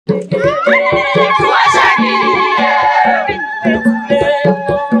My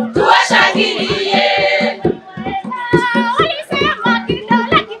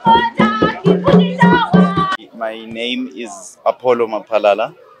name is Apollo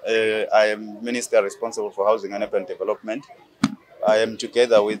Mapalala. I am Minister responsible for Housing and Urban Development. I am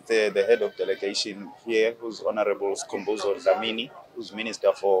together with the head of delegation here, who's Honorable Skumbuzo Dlamini, who's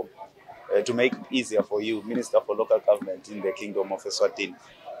Minister for, to make it easier for you, Minister for Local Government in the Kingdom of Eswatini.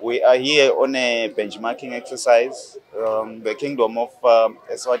 We are here on a benchmarking exercise. The Kingdom of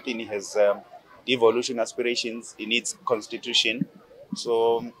Eswatini has devolution aspirations in its constitution.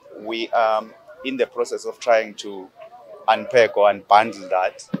 So we are in the process of trying to unpack or unbundle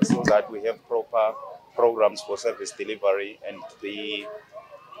that so that we have proper programs for service delivery and the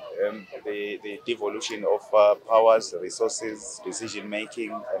devolution of powers, resources, decision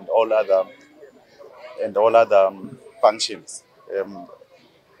making, and all other functions.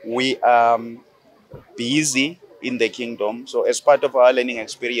 We are busy in the kingdom, so as part of our learning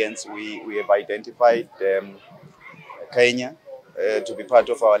experience, we have identified Kenya to be part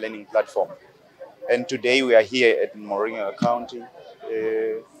of our learning platform. And today we are here at Murang'a County.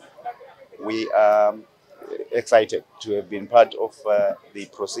 We are excited to have been part of the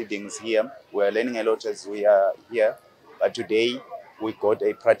proceedings here. We are learning a lot as we are here, but today we got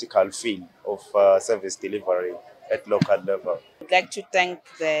a practical feel of service delivery at local level. I'd like to thank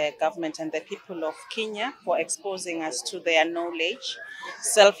the government and the people of Kenya for exposing us to their knowledge.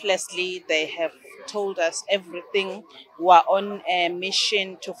 Selflessly, they have told us everything. We are on a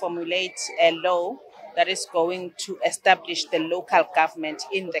mission to formulate a law that is going to establish the local government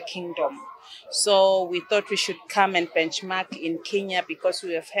in the kingdom. So we thought we should come and benchmark in Kenya because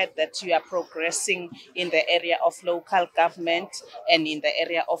we have heard that you are progressing in the area of local government and in the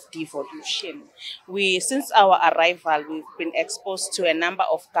area of devolution. Since our arrival, we've been exposed to a number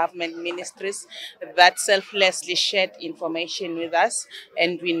of government ministries that selflessly shared information with us,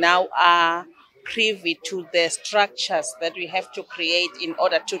 and we now are privy to the structures that we have to create in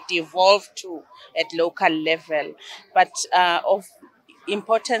order to devolve to at local level. But of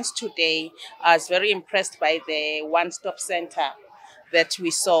importance today, I was very impressed by the one-stop center that we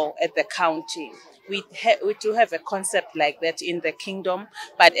saw at the county. We do have a concept like that in the kingdom,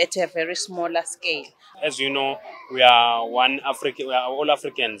 but at a very smaller scale. As you know, we are one African. We are all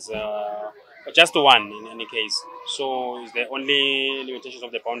Africans, just one in any case. So it's the only limitations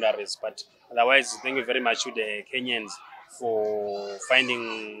of the boundaries. But otherwise, thank you very much to the Kenyans for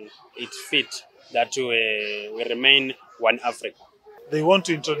finding it fit that we remain one Africa. They want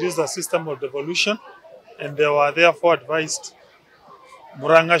to introduce a system of devolution, and they were therefore advised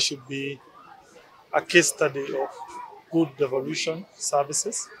Murang'a should be a case study of good devolution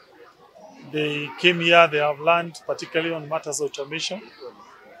services. They came here, they have learned, particularly on matters of automation,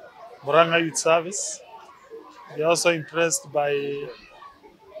 Murang'a Youth Service. They are also impressed by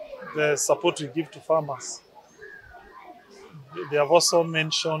the support we give to farmers. They have also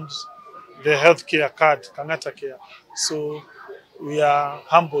mentioned the healthcare card, Kangata Care. So we are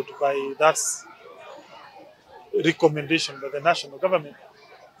humbled by that recommendation by the national government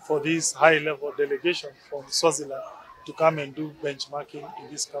for this high-level delegation from Swaziland to come and do benchmarking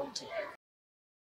in this county.